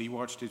toes. He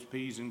watched his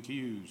P's and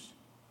Q's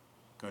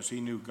because he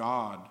knew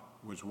God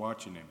was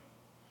watching him.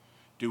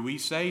 Do we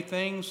say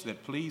things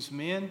that please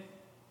men,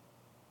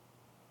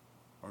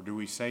 or do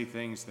we say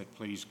things that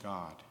please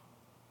God?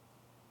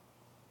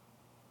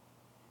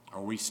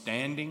 Are we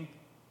standing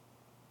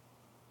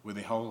with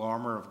the whole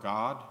armor of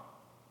God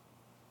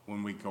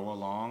when we go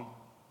along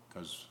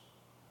because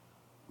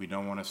we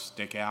don't want to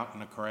stick out in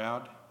the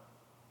crowd?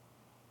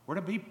 We're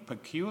to be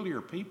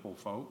peculiar people,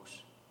 folks.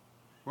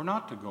 We're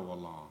not to go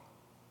along.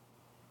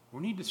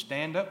 We need to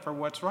stand up for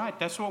what's right.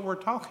 That's what we're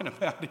talking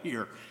about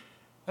here.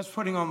 That's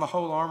putting on the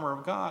whole armor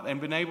of God and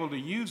being able to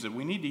use it.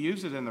 We need to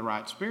use it in the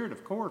right spirit,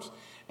 of course.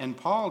 And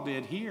Paul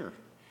did here,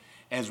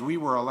 as we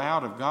were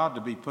allowed of God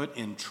to be put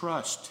in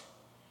trust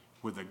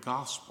with the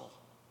gospel.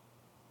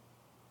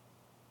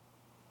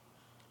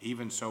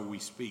 Even so we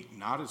speak,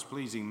 not as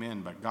pleasing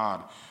men, but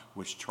God,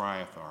 which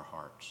trieth our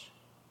hearts.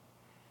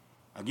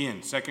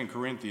 Again, 2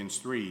 Corinthians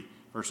 3,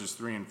 verses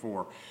 3 and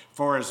 4.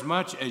 For as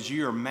much as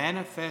ye are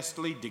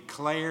manifestly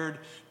declared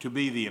to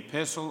be the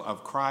epistle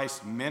of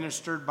Christ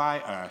ministered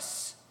by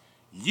us,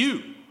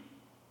 you,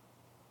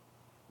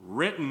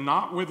 written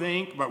not with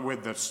ink, but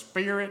with the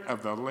Spirit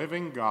of the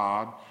living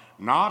God,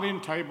 not in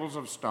tables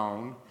of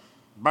stone,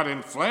 but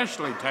in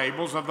fleshly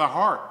tables of the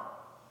heart.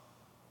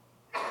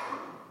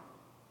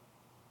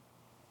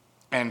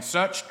 And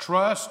such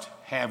trust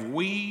have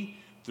we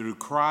through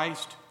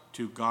Christ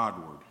to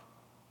Godward.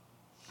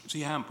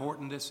 See how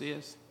important this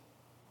is?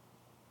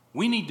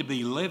 We need to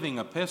be living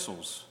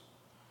epistles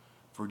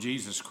for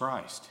Jesus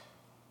Christ.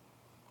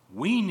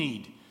 We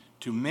need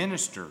to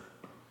minister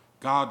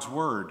God's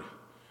word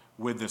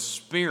with the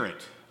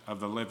Spirit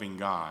of the living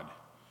God,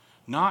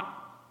 not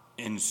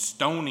in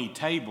stony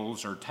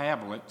tables or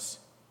tablets,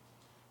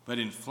 but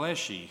in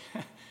fleshy,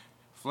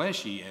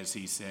 as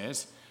he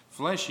says,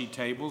 fleshy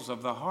tables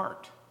of the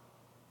heart.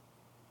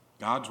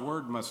 God's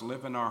word must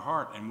live in our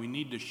heart, and we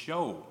need to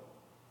show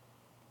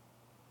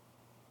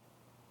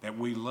that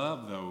we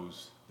love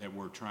those that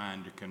we're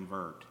trying to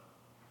convert,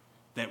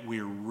 that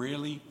we're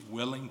really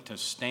willing to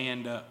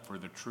stand up for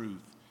the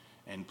truth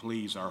and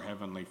please our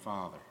Heavenly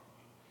Father.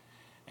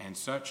 And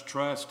such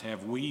trust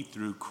have we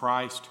through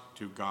Christ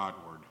to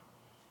Godward.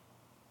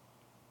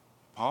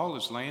 Paul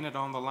is laying it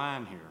on the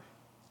line here,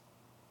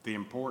 the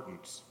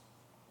importance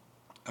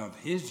of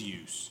his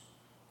use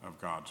of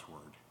God's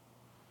word.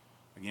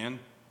 Again,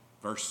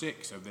 verse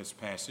 6 of this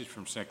passage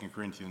from 2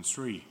 Corinthians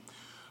 3,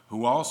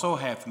 who also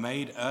hath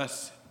made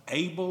us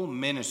able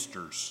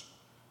ministers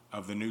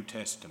of the New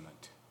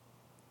Testament,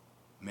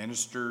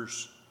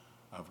 ministers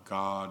of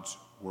God's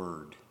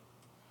word,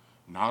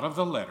 not of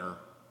the letter,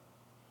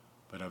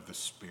 but of the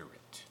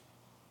Spirit.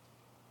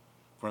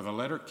 For the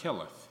letter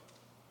killeth,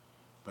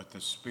 but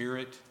the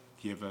Spirit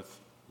giveth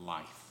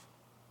life.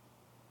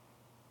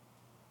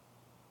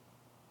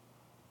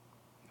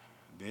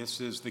 This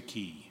is the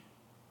key.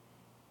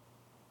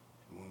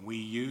 When we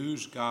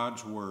use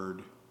God's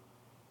word,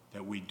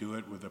 that we do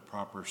it with a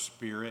proper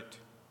spirit,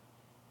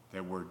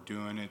 that we're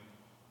doing it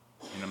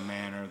in a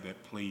manner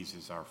that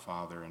pleases our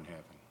Father in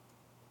heaven.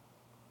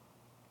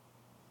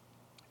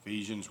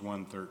 Ephesians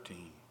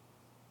 1:13.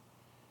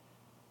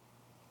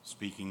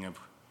 Speaking of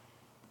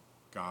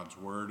God's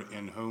word,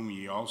 in whom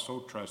ye also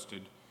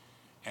trusted,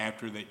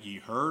 after that ye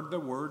heard the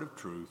word of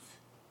truth,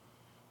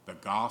 the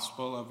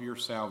gospel of your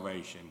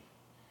salvation,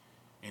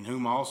 in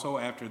whom also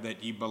after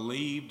that ye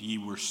believed, ye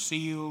were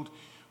sealed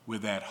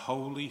with that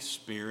Holy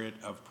Spirit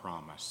of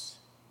promise.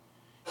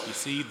 You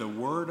see, the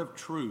word of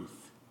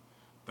truth,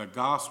 the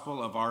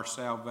gospel of our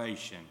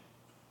salvation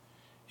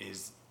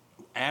is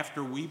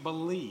after we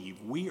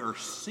believe, we are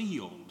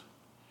sealed.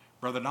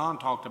 Brother Don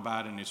talked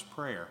about in his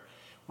prayer.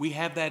 We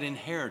have that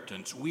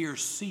inheritance. We are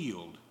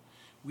sealed.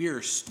 We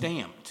are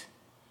stamped,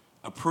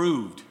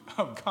 approved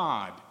of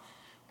God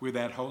with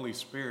that Holy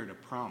Spirit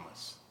of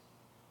promise.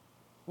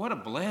 What a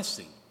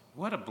blessing.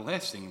 What a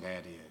blessing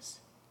that is.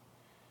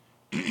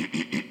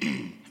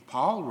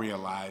 Paul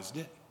realized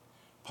it.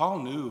 Paul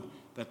knew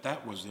that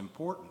that was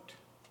important,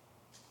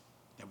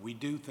 that we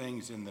do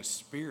things in the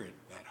Spirit,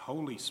 that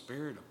Holy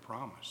Spirit of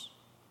promise.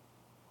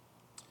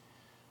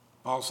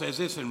 Paul says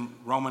this in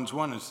Romans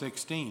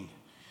 1:16,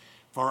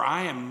 "For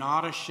I am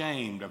not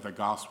ashamed of the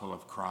gospel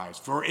of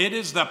Christ, for it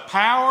is the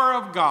power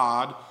of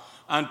God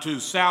unto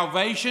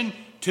salvation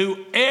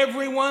to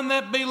everyone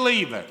that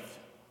believeth,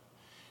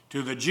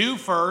 to the Jew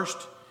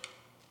first,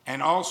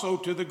 and also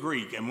to the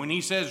Greek." And when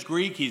he says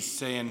Greek, he's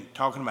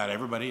talking about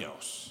everybody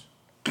else.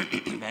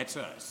 That's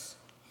us.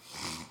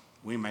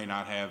 We may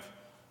not have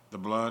the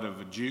blood of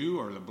a Jew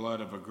or the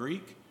blood of a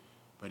Greek,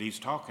 but he's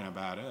talking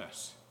about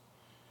us.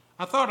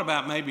 I thought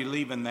about maybe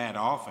leaving that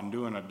off and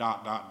doing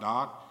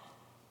a ...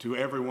 to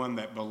everyone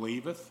that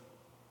believeth.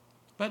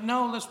 But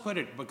no, let's put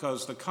it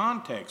because the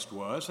context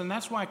was, and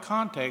that's why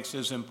context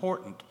is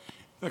important.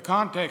 The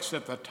context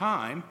at the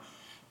time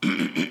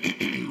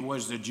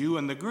was the Jew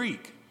and the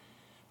Greek.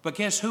 But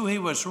guess who he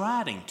was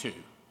writing to?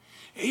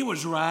 He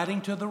was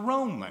writing to the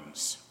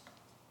Romans.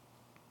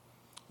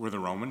 Were the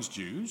Romans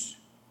Jews?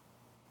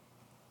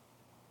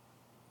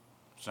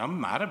 Some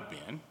might have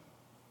been,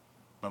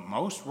 but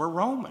most were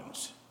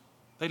Romans.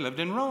 They lived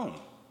in Rome.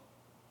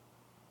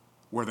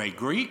 Were they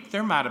Greek?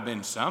 There might have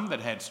been some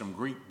that had some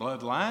Greek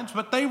bloodlines,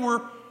 but they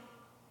were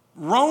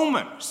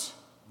Romans.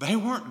 They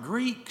weren't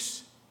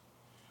Greeks.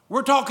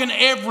 We're talking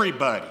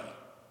everybody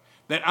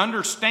that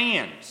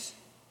understands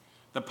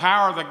the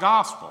power of the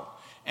gospel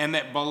and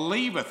that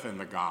believeth in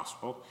the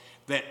gospel,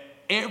 that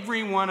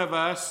every one of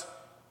us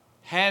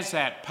has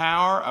that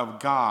power of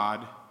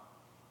God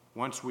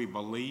once we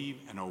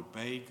believe and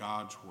obey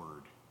God's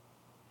word.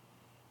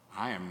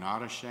 I am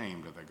not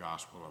ashamed of the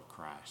gospel of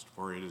Christ,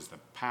 for it is the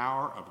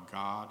power of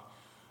God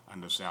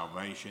unto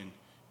salvation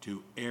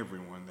to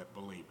everyone that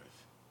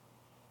believeth.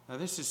 Now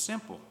this is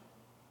simple,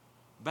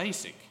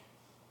 basic,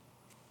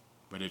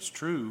 but it's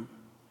true,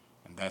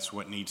 and that's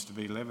what needs to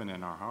be living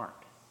in our heart.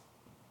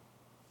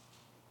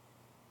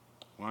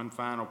 One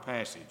final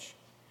passage,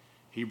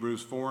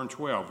 Hebrews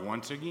 4:12,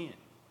 once again.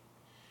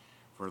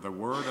 "For the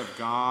word of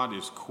God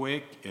is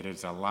quick, it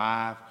is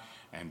alive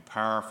and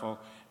powerful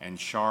and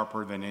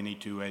sharper than any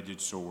two-edged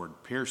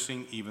sword,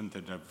 piercing even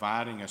to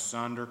dividing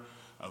asunder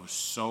of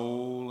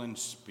soul and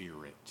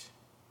spirit."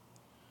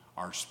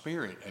 Our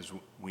spirit, as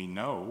we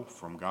know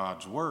from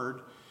God's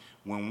word,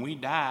 when we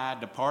die,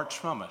 departs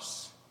from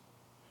us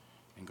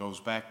and goes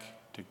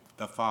back to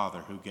the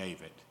Father who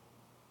gave it.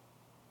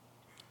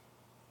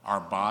 Our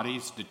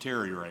bodies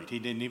deteriorate. He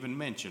didn't even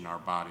mention our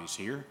bodies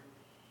here.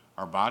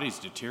 Our bodies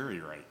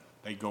deteriorate.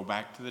 They go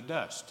back to the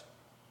dust,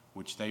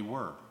 which they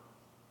were.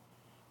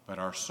 But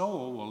our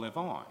soul will live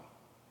on.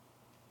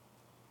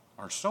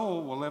 Our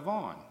soul will live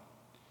on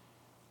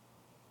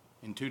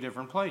in two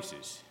different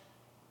places.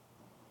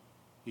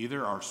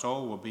 Either our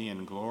soul will be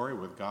in glory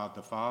with God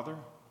the Father,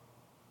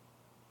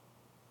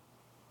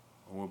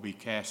 or will be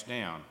cast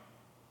down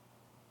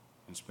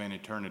and spend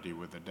eternity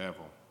with the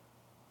devil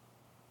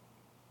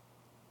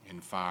in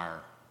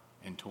fire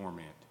and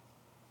torment.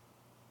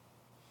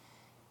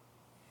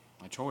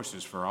 A choice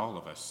is for all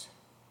of us.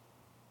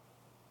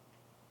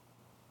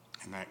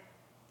 And that,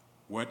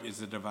 what is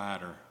the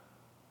divider?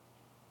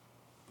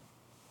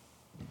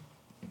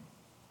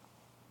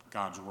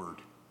 God's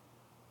word.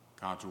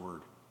 God's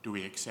word. Do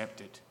we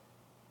accept it?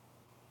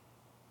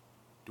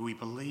 Do we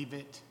believe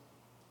it?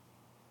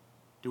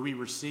 Do we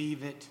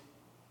receive it?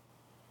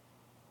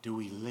 Do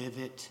we live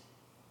it?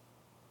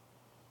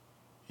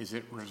 Is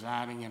it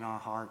residing in our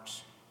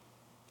hearts?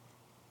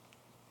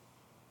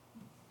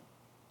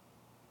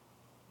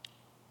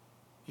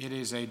 It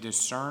is a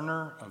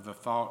discerner of the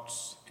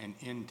thoughts and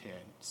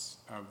intents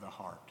of the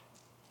heart.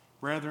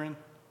 Brethren,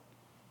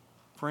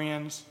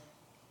 friends,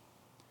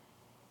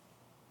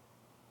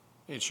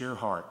 it's your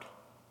heart.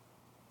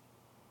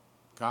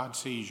 God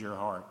sees your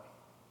heart.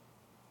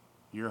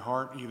 Your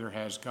heart either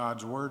has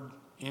God's word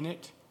in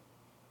it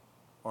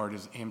or it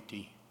is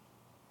empty.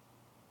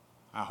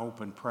 I hope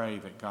and pray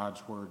that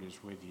God's word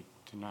is with you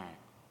tonight.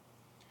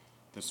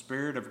 The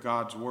Spirit of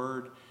God's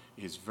word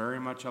is very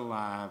much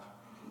alive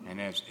and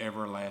has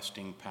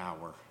everlasting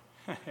power.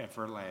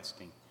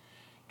 Everlasting.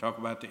 Talk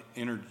about the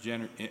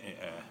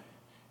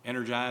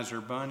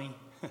Energizer Bunny.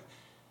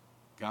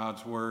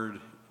 God's word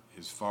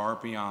is far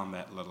beyond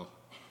that little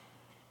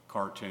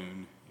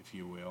cartoon, if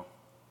you will.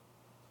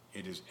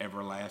 It is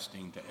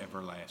everlasting to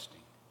everlasting.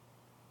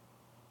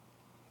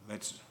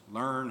 Let's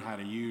learn how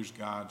to use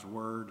God's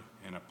word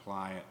and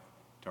apply it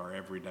to our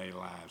everyday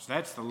lives.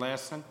 That's the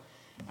lesson.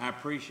 I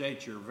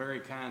appreciate your very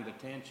kind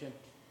attention.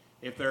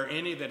 If there are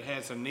any that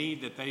has a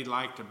need that they'd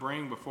like to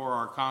bring before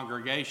our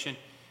congregation,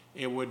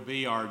 it would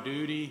be our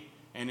duty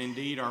and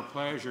indeed our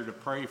pleasure to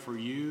pray for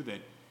you,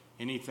 that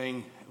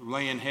anything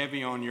laying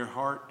heavy on your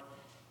heart,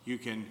 you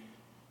can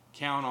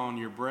count on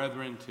your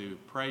brethren to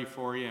pray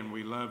for you, and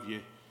we love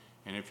you.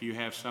 And if you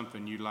have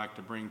something you'd like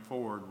to bring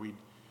forward,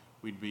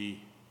 we'd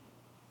be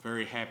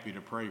very happy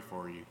to pray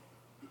for you.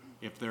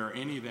 If there are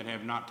any that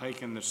have not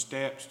taken the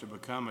steps to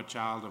become a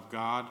child of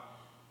God,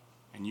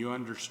 and you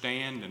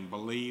understand and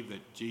believe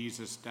that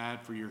Jesus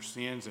died for your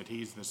sins, that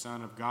he's the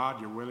Son of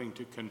God, you're willing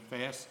to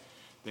confess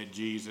that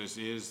Jesus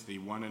is the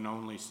one and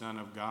only Son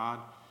of God,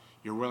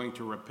 you're willing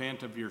to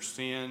repent of your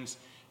sins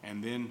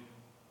and then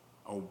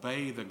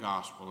obey the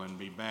gospel and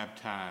be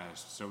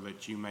baptized so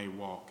that you may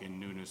walk in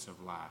newness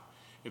of life.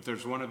 If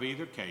there's one of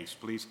either case,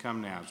 please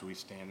come now as we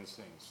stand and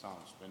sing. The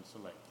song's been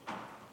selected.